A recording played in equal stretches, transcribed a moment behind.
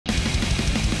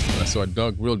so I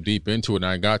dug real deep into it, and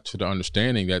I got to the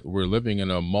understanding that we're living in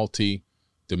a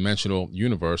multi-dimensional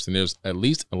universe, and there's at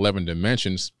least 11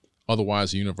 dimensions.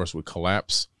 Otherwise, the universe would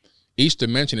collapse. Each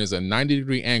dimension is a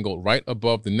 90-degree angle right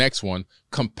above the next one,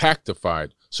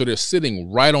 compactified. So they're sitting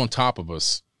right on top of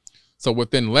us. So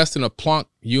within less than a Planck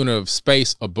unit of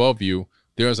space above you,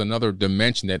 there's another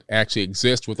dimension that actually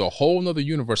exists with a whole nother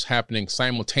universe happening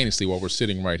simultaneously while we're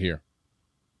sitting right here.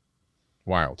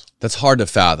 Wild. That's hard to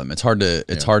fathom. It's hard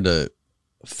to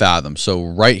fathom. So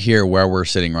right here where we're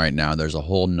sitting right now, there's a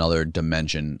whole nother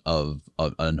dimension of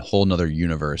a whole nother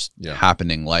universe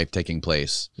happening, life taking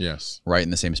place. Yes. Right in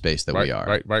the same space that we are.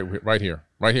 Right here.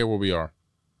 Right here where we are.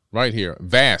 Right here.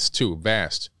 Vast too.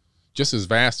 Vast. Just as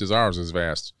vast as ours is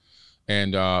vast.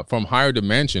 And from higher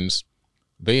dimensions,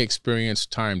 they experience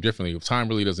time differently. Time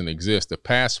really doesn't exist. The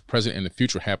past, present, and the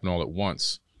future happen all at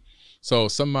once. So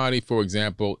somebody, for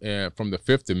example, from the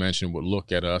fifth dimension would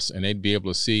look at us and they'd be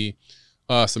able to see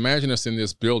us. Imagine us in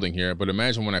this building here, but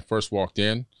imagine when I first walked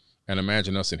in, and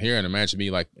imagine us in here, and imagine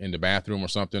me like in the bathroom or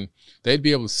something. They'd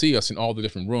be able to see us in all the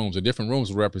different rooms. The different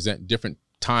rooms will represent different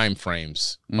time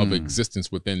frames of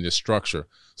existence within this structure.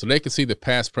 So they could see the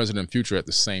past, present, and future at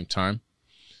the same time.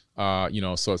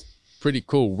 So it's pretty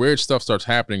cool. Weird stuff starts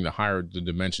happening the higher the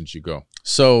dimensions you go.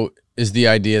 So is the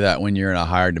idea that when you're in a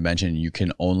higher dimension, you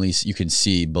can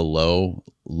see below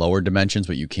lower dimensions,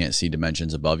 but you can't see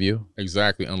dimensions above you?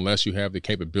 Exactly, unless you have the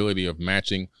capability of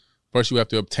matching. First, you have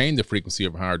to obtain the frequency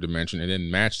of a higher dimension and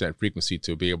then match that frequency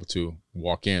to be able to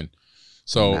walk in.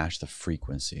 So match the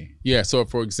frequency. Yeah. So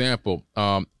for example,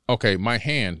 okay, my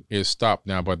hand is stopped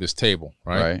now by this table,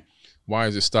 right? Why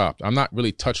is it stopped? I'm not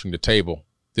really touching the table.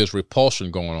 There's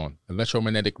repulsion going on.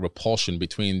 Electromagnetic repulsion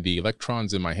between the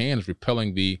electrons in my hand is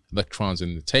repelling the electrons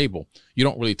in the table. You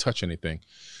don't really touch anything.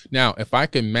 Now, if I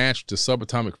can match the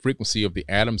subatomic frequency of the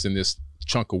atoms in this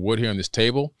chunk of wood here on this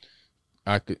table,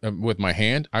 I could, with my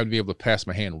hand, I would be able to pass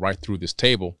my hand right through this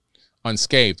table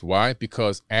unscathed. Why?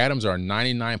 Because atoms are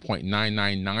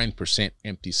 99.999%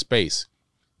 empty space.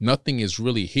 Nothing is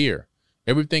really here.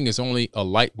 Everything is only a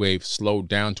light wave slowed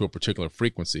down to a particular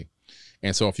frequency.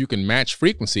 And so if you can match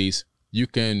frequencies, you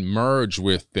can merge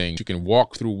with things. You can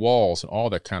walk through walls and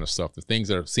all that kind of stuff. The things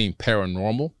that seem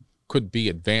paranormal could be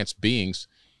advanced beings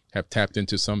have tapped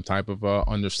into some type of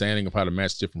understanding of how to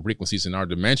match different frequencies in our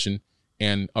dimension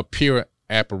and appear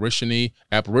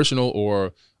apparitional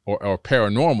or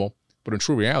paranormal. But in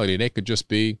true reality, they could just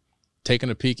be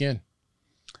taking a peek in.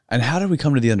 And how did we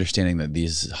come to the understanding that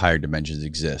these higher dimensions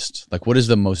exist? Like, what is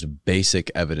the most basic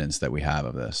evidence that we have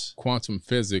of this? Quantum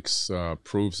physics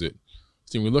proves it.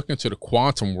 See, when we look into the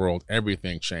quantum world,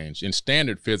 everything changed. In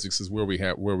standard physics is where we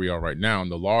are right now, in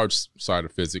the large side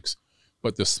of physics.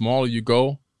 But the smaller you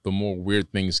go, the more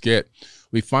weird things get.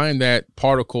 We find that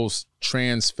particles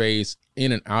transphase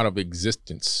in and out of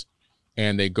existence,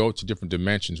 and they go to different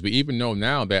dimensions. We even know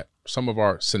now that some of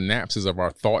our synapses of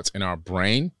our thoughts in our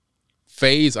brain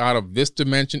phase out of this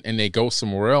dimension and they go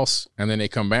somewhere else, and then they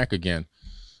come back again.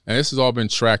 And this has all been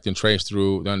tracked and traced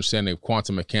through the understanding of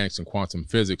quantum mechanics and quantum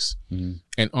physics, and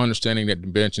understanding that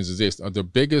dimensions exist. The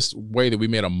biggest way that we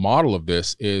made a model of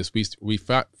this is we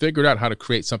figured out how to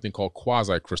create something called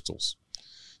quasi-crystals.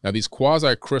 Now, these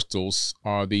quasi-crystals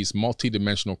are these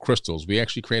multi-dimensional crystals. We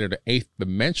actually created an 8th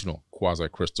dimensional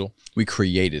quasi-crystal. We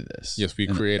created this? Yes, we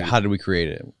created it. How did we create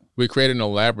it? We created in a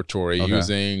laboratory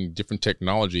using different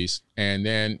technologies. And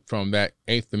then from that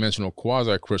 8th dimensional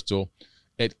quasi-crystal,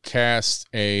 it casts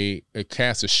a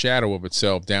shadow of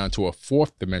itself down to a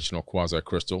 4th dimensional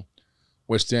quasi-crystal,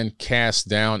 which then casts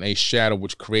down a shadow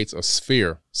which creates a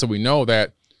sphere. So we know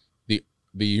that the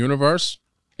universe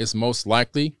is most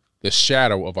likely the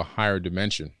shadow of a higher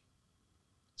dimension.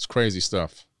 It's crazy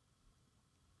stuff.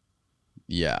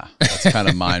 Yeah, that's kind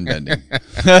of mind-bending.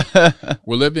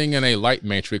 We're living in a light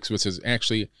matrix, which is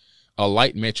actually a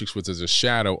light matrix, which is a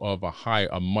shadow of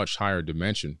a much higher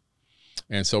dimension.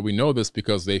 And so we know this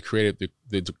because they created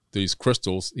these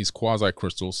crystals, these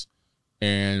quasi-crystals,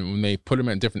 and when they put them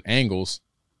at different angles,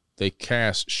 they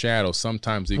cast shadows.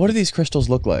 Sometimes. What do these crystals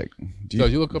look like? So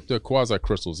you look up the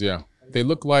quasi-crystals, yeah. They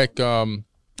look like,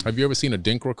 have you ever seen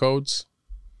Adinkra codes?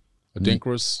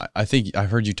 Adinkras? I think I've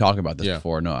heard you talk about this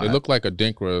before. No, they look like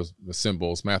Adinkra, the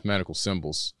symbols, mathematical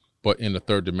symbols, but in the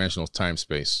 3rd dimensional time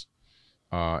space.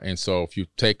 And so if you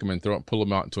take them and pull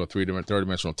them out into a 3rd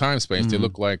dimensional time space, they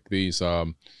look like these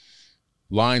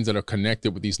lines that are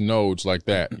connected with these nodes like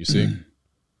that. You see?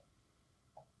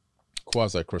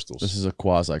 Quasi-crystals. This is a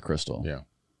quasi-crystal. Yeah.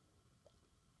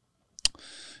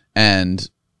 And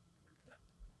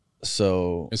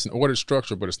so it's an ordered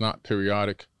structure, but it's not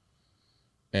periodic.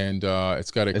 And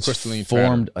it's got a crystalline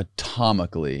formed pattern.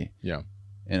 atomically. Yeah.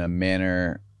 in a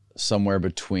manner somewhere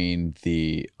between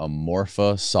the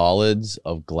amorpha solids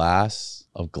of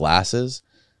glasses,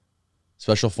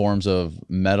 special forms of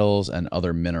metals and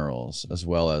other minerals, as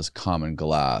well as common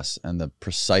glass, and the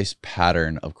precise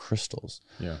pattern of crystals.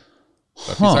 Yeah.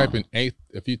 So if you type in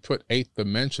if you put 8th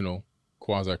dimensional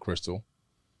quasi-crystal,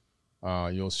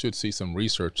 you should see some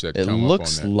research that come up on that. It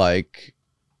looks like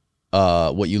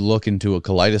what you look into a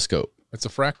kaleidoscope. It's a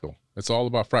fractal. It's all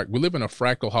about fractal. We live in a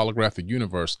fractal holographic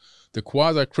universe. The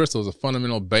quasi-crystal is a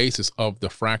fundamental basis of the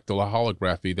fractal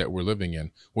holography that we're living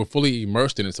in. We're fully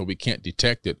immersed in it, so we can't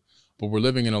detect it, but we're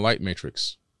living in a light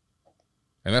matrix.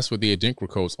 And that's what the Adinkra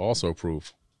codes also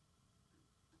prove.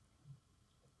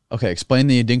 Okay, explain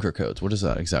the Adinkra codes. What is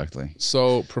that exactly?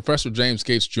 So Professor James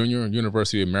Gates Jr.,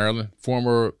 University of Maryland,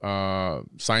 former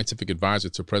scientific advisor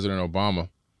to President Obama,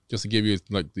 just to give you,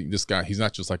 like, this guy, he's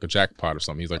not just like a jackpot or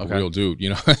something. He's like a real dude, you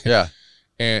know? Yeah.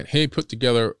 And he put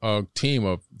together a team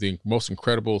of the most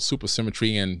incredible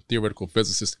supersymmetry and theoretical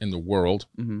physicists in the world,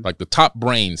 like the top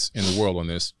brains in the world on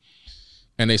this.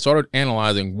 And they started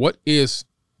analyzing what is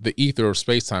the ether of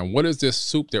space-time. What is this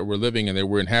soup that we're living in, that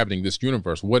we're inhabiting, this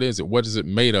universe? What is it? What is it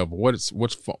made of? What's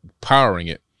powering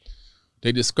it?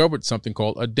 They discovered something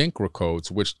called Adinkra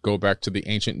codes, which go back to the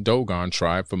ancient Dogon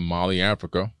tribe from Mali,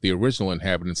 Africa. The original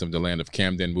inhabitants of the land of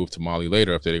Cam then moved to Mali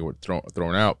later after they were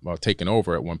thrown out, taken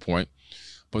over at one point.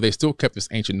 But they still kept this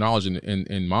ancient knowledge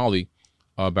in Mali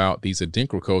about these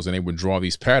Adinkra codes, and they would draw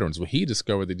these patterns. Well, he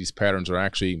discovered that these patterns are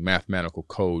actually mathematical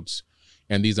codes.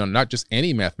 And these are not just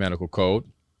any mathematical code.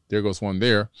 There goes one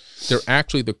there. They're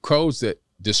actually the codes that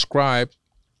describe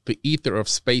the ether of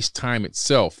space-time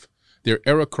itself. They're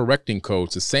error-correcting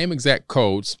codes, the same exact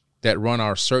codes that run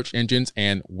our search engines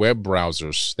and web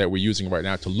browsers that we're using right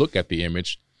now to look at the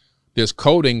image. There's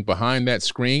coding behind that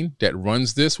screen that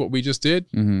runs this, what we just did.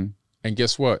 And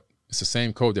guess what? It's the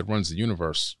same code that runs the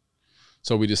universe.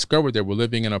 So we discovered that we're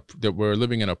living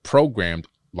in a programmed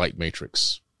light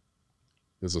matrix.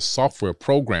 There's a software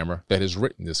programmer that has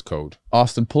written this code.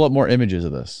 Austin, pull up more images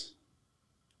of this.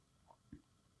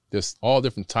 There's all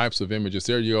different types of images.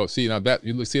 There you go. See, now that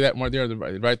you see that one there,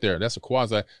 right there. That's a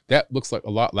quasi. That looks like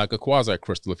a lot like a quasi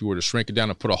crystal. If you were to shrink it down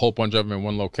and put a whole bunch of them in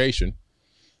one location,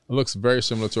 it looks very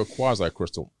similar to a quasi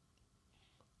crystal.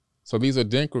 So these are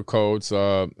Adinkra codes,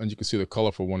 and you can see the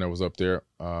colorful one that was up there.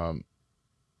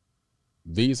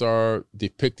 These are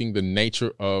depicting the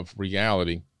nature of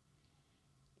reality.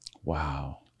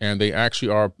 Wow. And they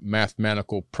actually are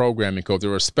mathematical programming codes.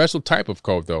 They're a special type of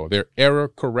code, though. They're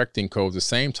error-correcting codes. The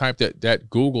same type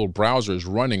that Google browser is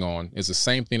running on is the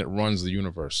same thing that runs the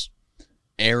universe.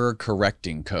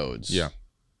 Error-correcting codes. Yeah.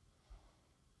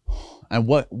 And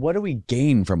what do we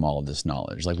gain from all of this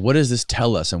knowledge? Like, what does this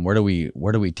tell us, and where do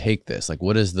we take this? Like,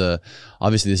 what is the,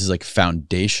 obviously this is like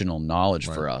foundational knowledge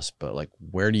for us, but like,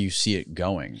 where do you see it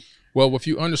going? Well, if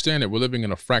you understand that we're living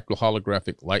in a fractal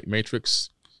holographic light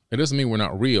matrix, it doesn't mean we're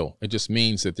not real. It just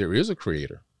means that there is a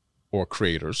creator or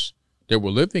creators, that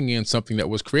we're living in something that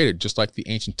was created, just like the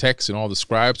ancient texts and all the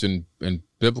scribes and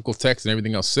biblical texts and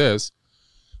everything else says.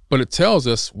 But it tells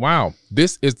us, wow,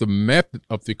 this is the method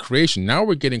of the creation. Now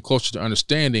we're getting closer to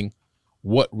understanding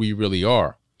what we really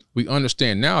are. We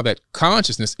understand now that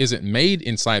consciousness isn't made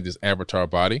inside this avatar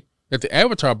body, that the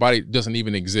avatar body doesn't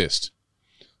even exist,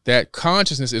 that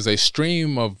consciousness is a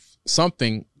stream of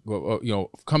something, you know,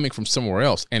 coming from somewhere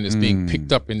else, and is being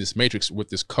picked up in this matrix with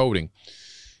this coding.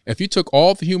 If you took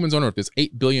all the humans on Earth, there's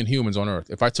 8 billion humans on Earth.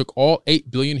 If I took all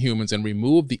 8 billion humans and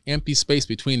removed the empty space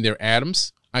between their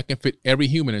atoms, I can fit every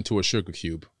human into a sugar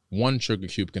cube. One sugar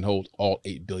cube can hold all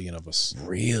 8 billion of us.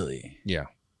 Really? Yeah.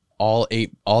 All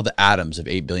the atoms of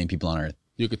 8 billion people on Earth.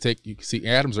 You can see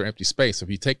atoms are empty space. So if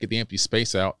you take the empty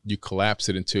space out, you collapse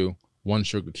it into one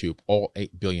sugar cube. All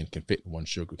 8 billion can fit in one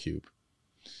sugar cube.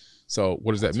 So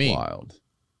what does that mean? Wild.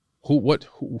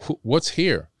 What's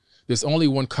here? There's only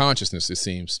one consciousness, it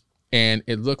seems. And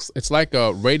it's like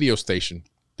a radio station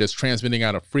that's transmitting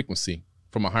out a frequency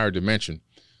from a higher dimension.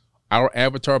 Our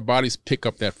avatar bodies pick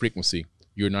up that frequency.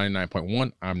 You're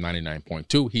 99.1, I'm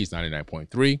 99.2, he's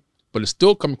 99.3, but it's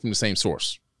still coming from the same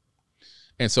source.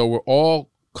 And so we're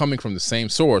all coming from the same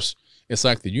source. It's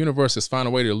like the universe has found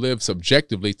a way to live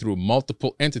subjectively through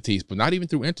multiple entities, but not even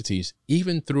through entities,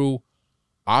 even through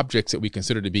objects that we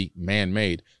consider to be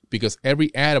man-made, because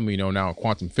every atom we know now in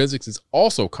quantum physics is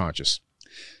also conscious.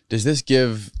 Does this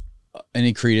give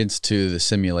any credence to the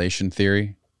simulation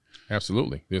theory?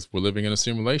 Absolutely. We're living in a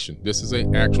simulation. This is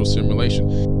an actual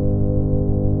simulation.